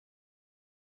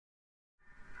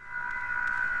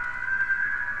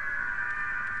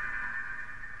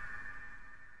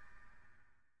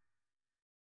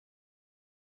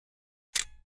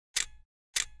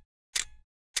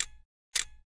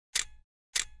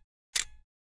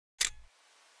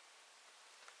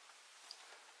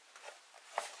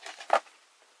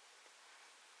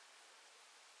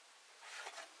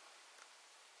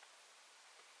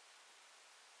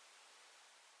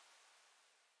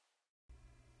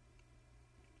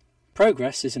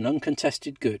Progress is an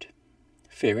uncontested good.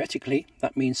 Theoretically,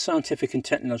 that means scientific and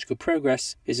technological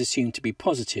progress is assumed to be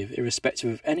positive,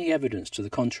 irrespective of any evidence to the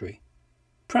contrary.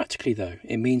 Practically, though,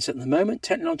 it means that the moment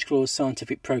technological or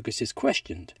scientific progress is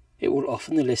questioned, it will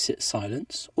often elicit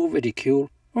silence or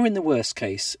ridicule, or in the worst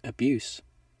case, abuse.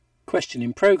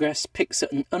 Questioning progress picks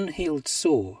at an unhealed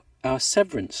sore, our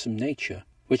severance from nature,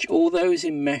 which all those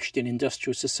enmeshed in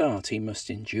industrial society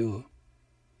must endure.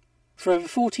 For over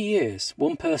 40 years,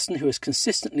 one person who has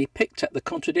consistently picked at the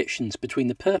contradictions between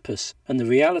the purpose and the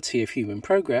reality of human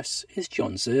progress is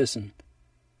John Zerzan.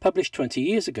 Published 20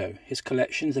 years ago, his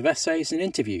collections of essays and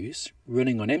interviews,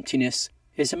 running on Emptiness,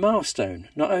 is a milestone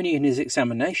not only in his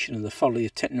examination of the folly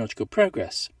of technological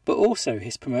progress, but also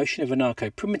his promotion of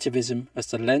anarco-primitivism as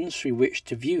the lens through which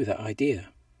to view that idea.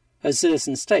 As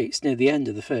Zerzan states near the end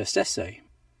of the first essay,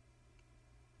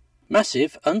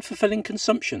 massive, unfulfilling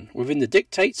consumption within the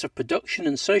dictates of production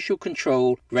and social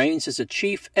control reigns as a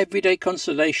chief everyday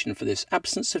consolation for this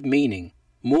absence of meaning.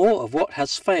 More of what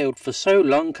has failed for so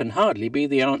long can hardly be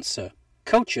the answer.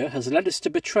 Culture has led us to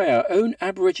betray our own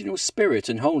aboriginal spirit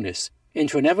and wholeness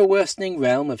into an ever-worsening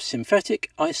realm of synthetic,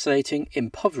 isolating,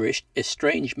 impoverished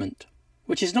estrangement.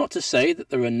 Which is not to say that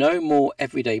there are no more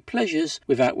everyday pleasures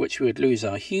without which we would lose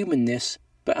our humanness,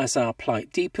 but as our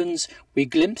plight deepens, we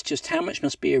glimpse just how much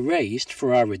must be erased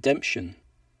for our redemption.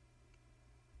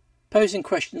 Posing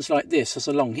questions like this has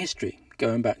a long history,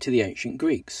 going back to the ancient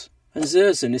Greeks, and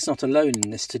Zerzan is not alone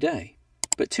in this today.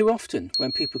 But too often,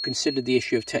 when people consider the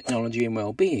issue of technology and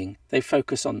well-being, they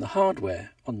focus on the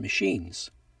hardware, on machines.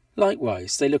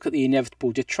 Likewise, they look at the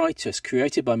inevitable detritus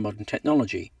created by modern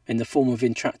technology in the form of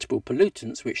intractable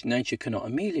pollutants which nature cannot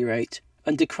ameliorate,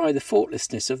 and decry the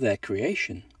thoughtlessness of their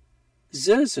creation.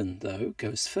 Zerzan, though,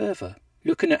 goes further,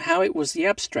 looking at how it was the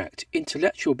abstract,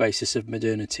 intellectual basis of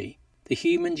modernity, the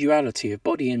human duality of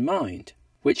body and mind,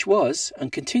 which was,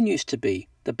 and continues to be,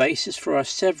 the basis for our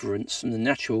severance from the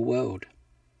natural world.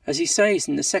 As he says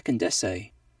in the second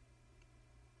essay,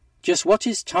 just what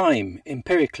is time,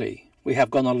 empirically? We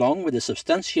have gone along with the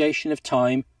substantiation of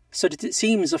time so that it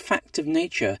seems a fact of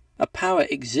nature, a power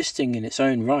existing in its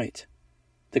own right.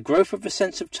 The growth of the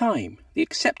sense of time, the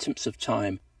acceptance of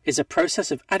time, is a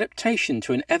process of adaptation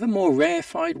to an ever more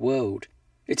rarefied world.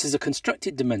 It is a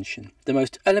constructed dimension, the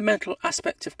most elemental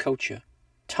aspect of culture.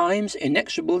 Time's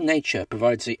inexorable nature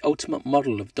provides the ultimate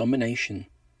model of domination.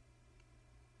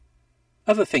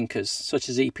 Other thinkers, such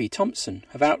as E.P. Thompson,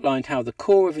 have outlined how the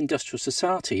core of industrial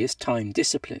society is time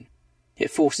discipline. It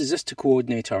forces us to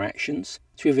coordinate our actions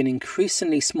to within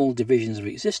increasingly small divisions of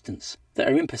existence that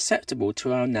are imperceptible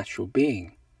to our natural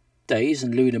being. Days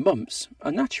and lunar months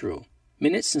are natural.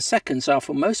 Minutes and seconds are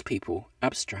for most people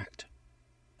abstract.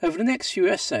 Over the next few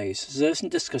essays,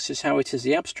 Zerzan discusses how it is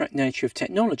the abstract nature of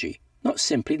technology, not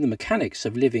simply the mechanics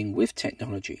of living with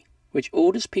technology, which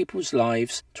orders people's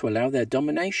lives to allow their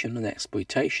domination and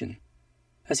exploitation.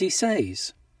 As he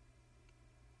says,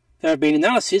 there have been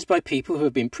analyses by people who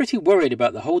have been pretty worried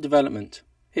about the whole development.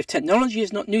 If technology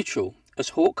is not neutral,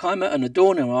 as Horkheimer and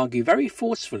Adorno argue very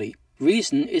forcefully,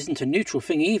 reason isn't a neutral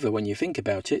thing either when you think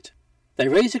about it. They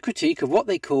raise a critique of what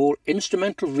they call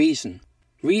instrumental reason.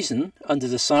 Reason, under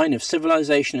the sign of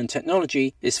civilization and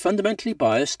technology, is fundamentally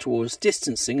biased towards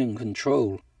distancing and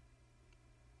control.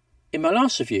 In my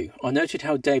last review, I noted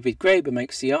how David Graeber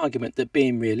makes the argument that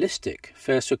being realistic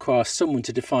first requires someone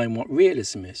to define what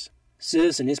realism is.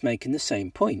 Zerzan is making the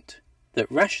same point, that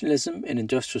rationalism in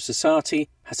industrial society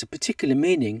has a particular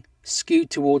meaning skewed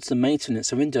towards the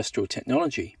maintenance of industrial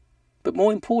technology. But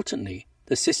more importantly,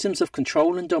 the systems of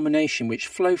control and domination which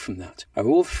flow from that are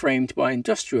all framed by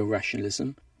industrial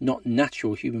rationalism, not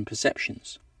natural human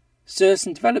perceptions.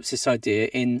 Zerzan develops this idea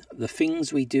in The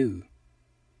Things We Do.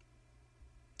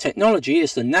 Technology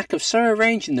is the knack of so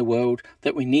arranging the world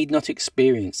that we need not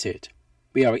experience it.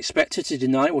 We are expected to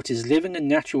deny what is living and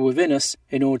natural within us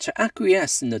in order to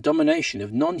acquiesce in the domination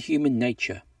of non-human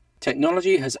nature.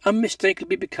 Technology has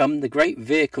unmistakably become the great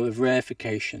vehicle of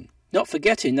reification, not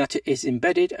forgetting that it is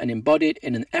embedded and embodied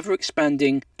in an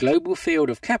ever-expanding global field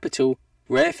of capital.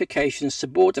 Reification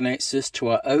subordinates us to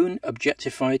our own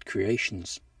objectified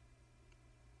creations.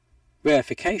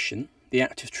 Reification, the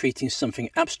act of treating something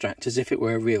abstract as if it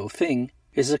were a real thing,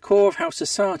 is the core of how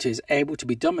society is able to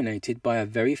be dominated by a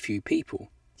very few people,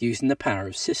 using the power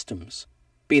of systems,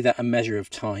 be that a measure of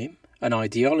time, an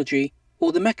ideology,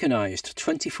 or the mechanized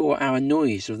 24-hour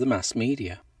noise of the mass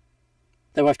media.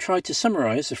 Though I've tried to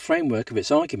summarize the framework of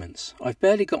its arguments, I've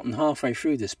barely gotten halfway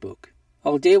through this book.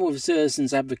 I'll deal with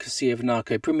Zerzan's advocacy of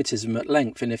anarco-primitivism at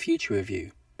length in a future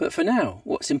review, But for now,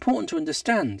 what's important to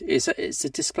understand is that it's the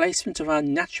displacement of our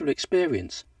natural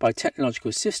experience by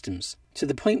technological systems to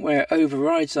the point where it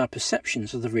overrides our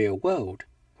perceptions of the real world,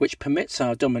 which permits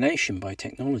our domination by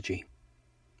technology.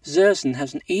 Zerzan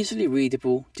has an easily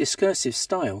readable, discursive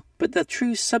style, but the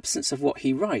true substance of what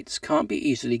he writes can't be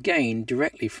easily gained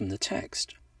directly from the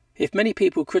text. If many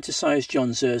people criticise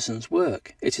John Zerzan's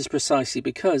work, it is precisely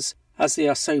because, as they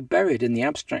are so buried in the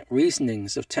abstract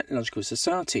reasonings of technological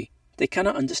society, they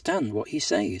cannot understand what he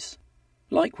says.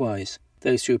 Likewise,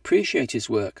 those who appreciate his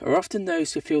work are often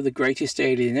those who feel the greatest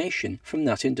alienation from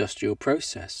that industrial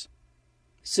process.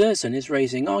 Zerzan is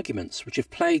raising arguments which have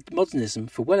plagued modernism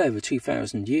for well over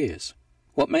 2,000 years.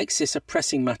 What makes this a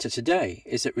pressing matter today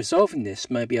is that resolving this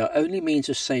may be our only means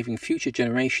of saving future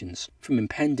generations from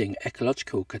impending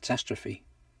ecological catastrophe.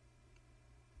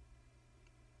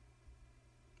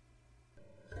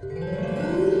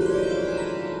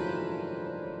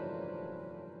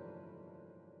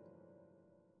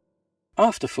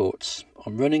 Afterthoughts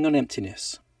on Running on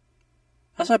Emptiness.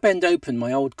 As I bend open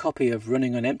my old copy of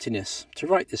Running on Emptiness to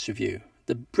write this review,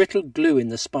 the brittle glue in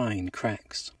the spine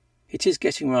cracks. It is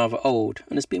getting rather old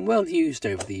and has been well used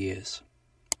over the years.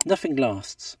 Nothing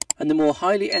lasts, and the more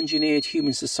highly engineered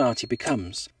human society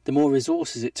becomes, the more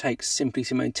resources it takes simply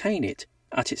to maintain it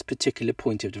at its particular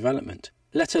point of development,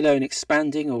 let alone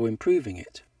expanding or improving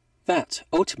it. That,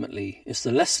 ultimately, is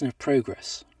the lesson of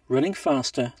progress, running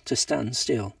faster to stand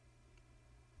still.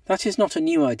 That is not a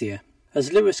new idea.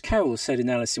 As Lewis Carroll said in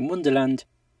Alice in Wonderland,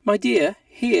 "My dear,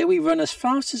 here we run as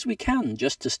fast as we can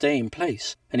just to stay in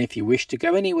place, and if you wish to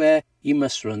go anywhere, you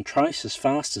must run twice as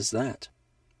fast as that."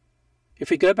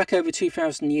 If we go back over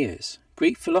 2,000 years,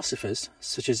 Greek philosophers,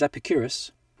 such as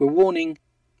Epicurus, were warning,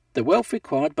 "The wealth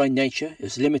required by nature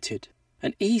is limited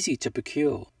and easy to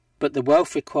procure, but the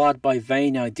wealth required by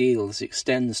vain ideals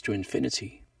extends to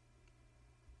infinity."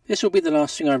 This will be the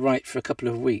last thing I write for a couple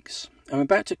of weeks. I'm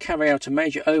about to carry out a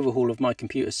major overhaul of my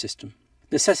computer system,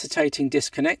 necessitating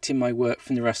disconnecting my work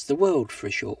from the rest of the world for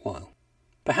a short while.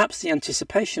 Perhaps the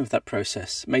anticipation of that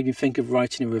process made me think of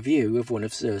writing a review of one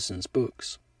of Zerzan's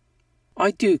books.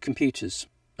 I do computers.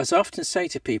 As I often say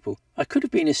to people, I could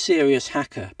have been a serious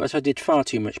hacker, but I did far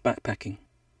too much backpacking.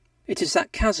 It is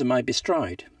that chasm I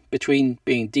bestride, between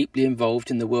being deeply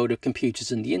involved in the world of computers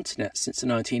and the internet since the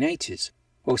 1980s,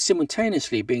 while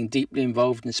simultaneously being deeply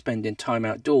involved in spending time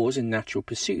outdoors in natural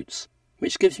pursuits,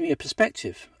 which gives me a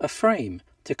perspective, a frame,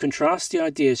 to contrast the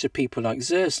ideas of people like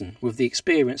Zerzan with the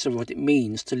experience of what it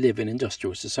means to live in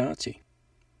industrial society.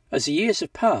 As the years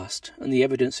have passed and the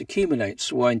evidence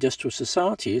accumulates why industrial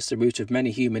society is the root of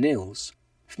many human ills,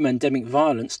 from endemic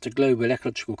violence to global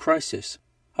ecological crisis,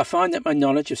 I find that my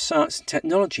knowledge of science and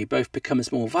technology both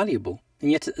becomes more valuable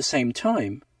and yet at the same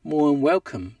time more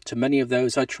unwelcome to many of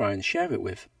those I try and share it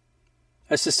with.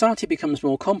 As society becomes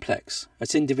more complex,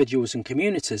 as individuals and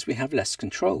communities we have less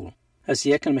control. As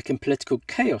the economic and political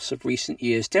chaos of recent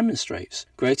years demonstrates,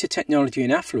 greater technology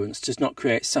and affluence does not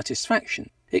create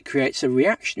satisfaction, it creates a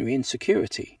reactionary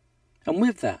insecurity. And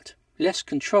with that, less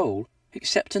control,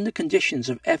 except under conditions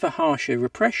of ever harsher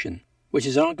repression, which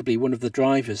is arguably one of the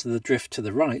drivers of the drift to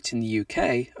the right in the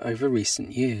UK over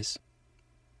recent years.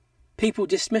 People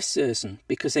dismiss Zerzan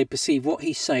because they perceive what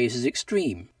he says as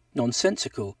extreme,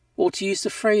 nonsensical, or to use the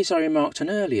phrase I remarked on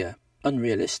earlier,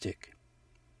 unrealistic.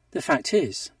 The fact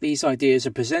is, these ideas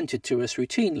are presented to us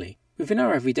routinely within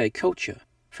our everyday culture,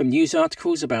 from news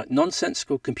articles about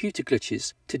nonsensical computer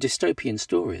glitches to dystopian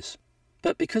stories.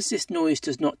 But because this noise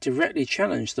does not directly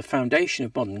challenge the foundation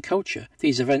of modern culture,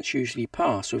 these events usually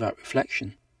pass without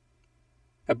reflection.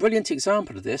 A brilliant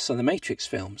example of this are the Matrix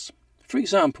films. For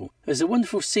example, there's a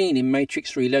wonderful scene in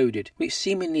Matrix Reloaded which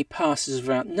seemingly passes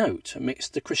without note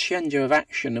amidst the crescendo of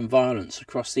action and violence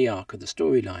across the arc of the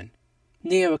storyline.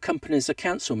 Neo accompanies a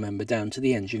council member down to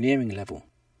the engineering level.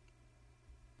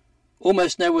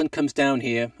 Almost no one comes down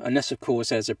here unless of course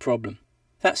there's a problem.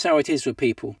 That's how it is with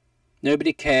people.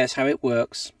 Nobody cares how it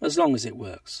works as long as it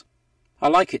works. I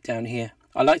like it down here.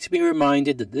 I like to be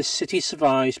reminded that this city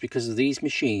survives because of these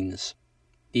machines.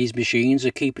 These machines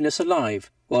are keeping us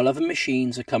alive while other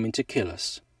machines are coming to kill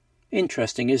us.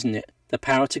 Interesting, isn't it? The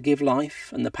power to give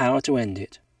life and the power to end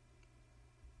it.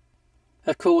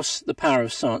 Of course, the power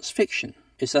of science fiction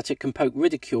is that it can poke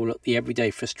ridicule at the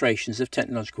everyday frustrations of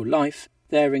technological life,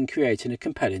 therein creating a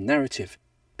compelling narrative,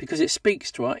 because it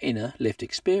speaks to our inner lived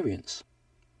experience.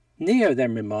 Neo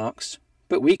then remarks,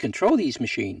 "But we control these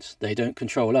machines, they don't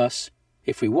control us.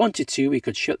 If we wanted to, we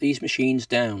could shut these machines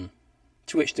down."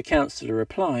 To which the counsellor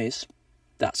replies,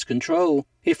 "That's control.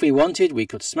 If we wanted, we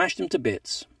could smash them to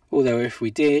bits. Although if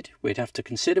we did, we'd have to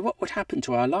consider what would happen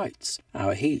to our lights,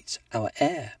 our heat, our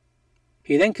air."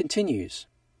 He then continues,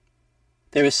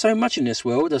 "There is so much in this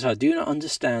world that I do not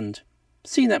understand.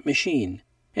 See that machine.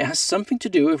 It has something to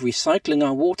do with recycling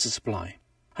our water supply.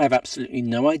 I have absolutely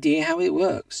no idea how it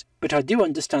works, but I do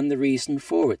understand the reason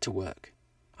for it to work.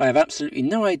 I have absolutely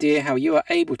no idea how you are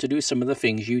able to do some of the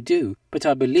things you do, but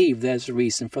I believe there's a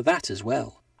reason for that as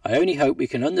well. I only hope we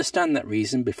can understand that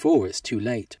reason before it's too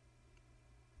late."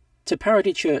 To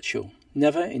parody Churchill,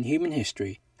 never in human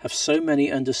history have so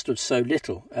many understood so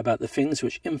little about the things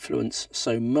which influence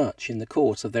so much in the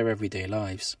course of their everyday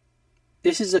lives.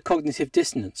 This is a cognitive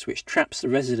dissonance which traps the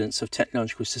residents of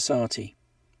technological society.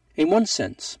 In one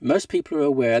sense, most people are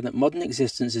aware that modern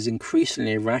existence is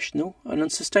increasingly irrational and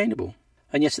unsustainable,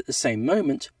 and yet at the same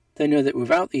moment they know that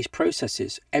without these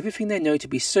processes everything they know to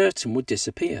be certain would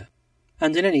disappear.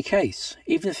 And in any case,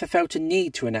 even if they felt a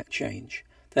need to enact change,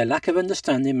 their lack of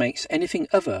understanding makes anything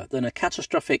other than a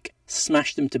catastrophic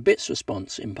smash them to bits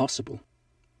response impossible.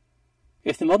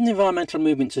 If the modern environmental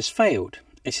movement has failed,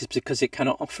 it is because it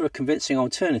cannot offer a convincing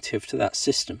alternative to that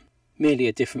system, merely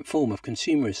a different form of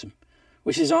consumerism,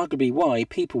 which is arguably why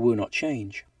people will not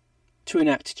change. To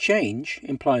enact change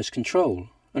implies control,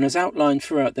 and as outlined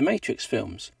throughout the Matrix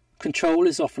films, control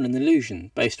is often an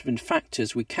illusion based on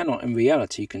factors we cannot in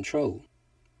reality control.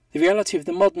 The reality of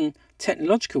the modern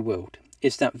technological world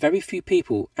is that very few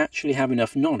people actually have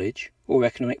enough knowledge or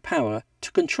economic power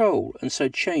to control and so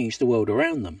change the world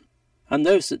around them, and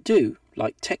those that do,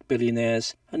 like tech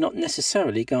billionaires, are not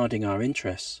necessarily guarding our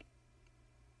interests.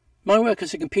 My work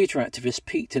as a computer activist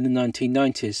peaked in the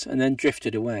 1990s and then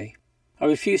drifted away. I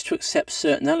refused to accept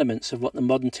certain elements of what the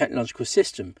modern technological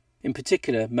system, in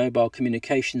particular mobile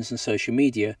communications and social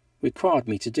media, required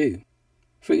me to do.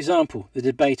 For example, the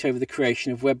debate over the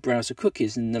creation of web browser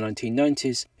cookies in the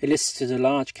 1990s elicited a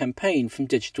large campaign from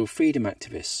digital freedom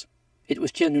activists. It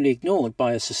was generally ignored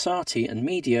by a society and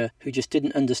media who just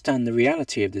didn't understand the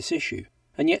reality of this issue.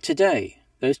 And yet today,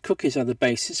 those cookies are the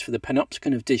basis for the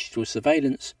panopticon of digital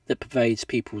surveillance that pervades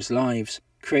people's lives,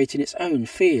 creating its own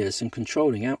fears and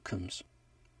controlling outcomes.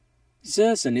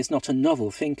 Zerzan is not a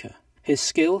novel thinker. His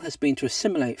skill has been to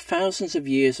assimilate thousands of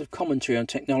years of commentary on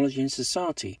technology and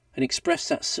society and express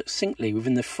that succinctly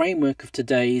within the framework of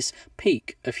today's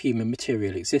peak of human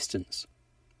material existence.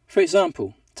 For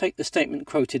example, take the statement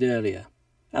quoted earlier.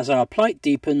 As our plight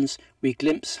deepens, we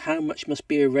glimpse how much must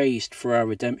be erased for our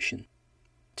redemption.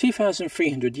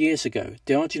 2,300 years ago,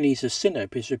 Diogenes of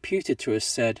Sinope is reputed to have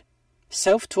said,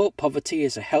 "Self-taught poverty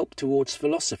is a help towards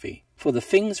philosophy, for the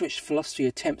things which philosophy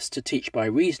attempts to teach by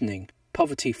reasoning,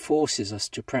 poverty forces us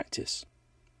to practice."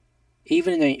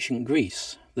 Even in ancient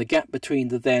Greece, the gap between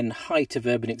the then height of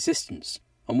urban existence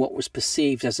and what was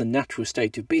perceived as a natural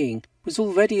state of being was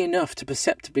already enough to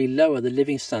perceptibly lower the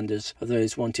living standards of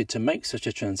those wanted to make such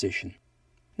a transition.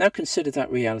 Now consider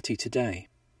that reality today.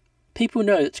 People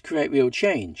know that to create real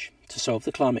change, to solve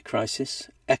the climate crisis,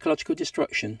 ecological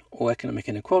destruction, or economic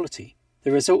inequality,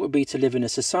 the result would be to live in a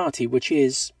society which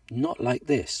is not like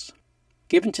this.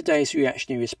 Given today's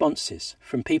reactionary responses,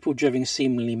 from people driven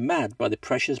seemingly mad by the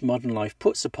pressures modern life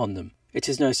puts upon them, it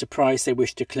is no surprise they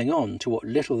wish to cling on to what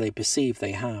little they perceive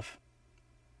they have.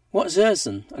 What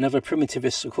Zerzan and other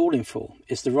primitivists are calling for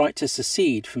is the right to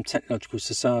secede from technological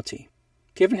society.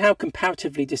 Given how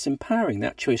comparatively disempowering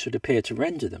that choice would appear to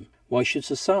render them, why should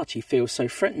society feel so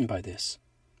threatened by this?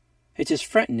 It is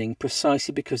threatening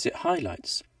precisely because it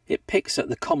highlights, it picks at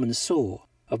the common sore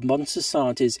of modern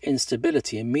society's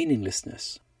instability and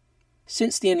meaninglessness.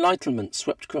 Since the Enlightenment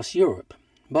swept across Europe,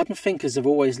 modern thinkers have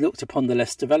always looked upon the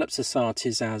less developed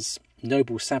societies as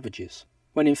noble savages,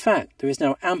 when in fact there is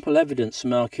now ample evidence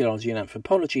from archaeology and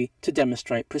anthropology to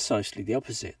demonstrate precisely the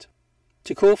opposite.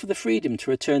 To call for the freedom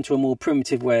to return to a more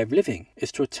primitive way of living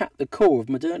is to attack the core of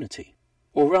modernity,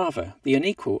 or rather the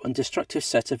unequal and destructive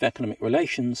set of economic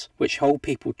relations which hold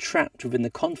people trapped within the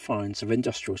confines of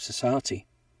industrial society.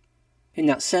 In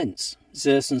that sense,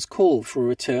 Zerzan's call for a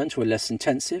return to a less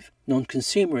intensive,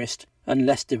 non-consumerist and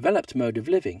less developed mode of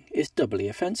living is doubly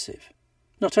offensive,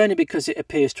 not only because it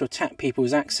appears to attack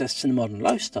people's access to the modern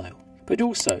lifestyle, but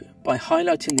also by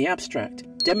highlighting the abstract,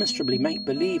 demonstrably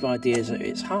make-believe ideas at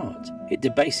its heart, it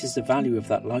debases the value of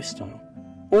that lifestyle.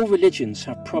 All religions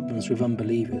have problems with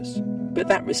unbelievers, but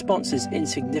that response is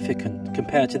insignificant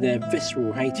compared to their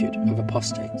visceral hatred of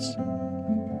apostates.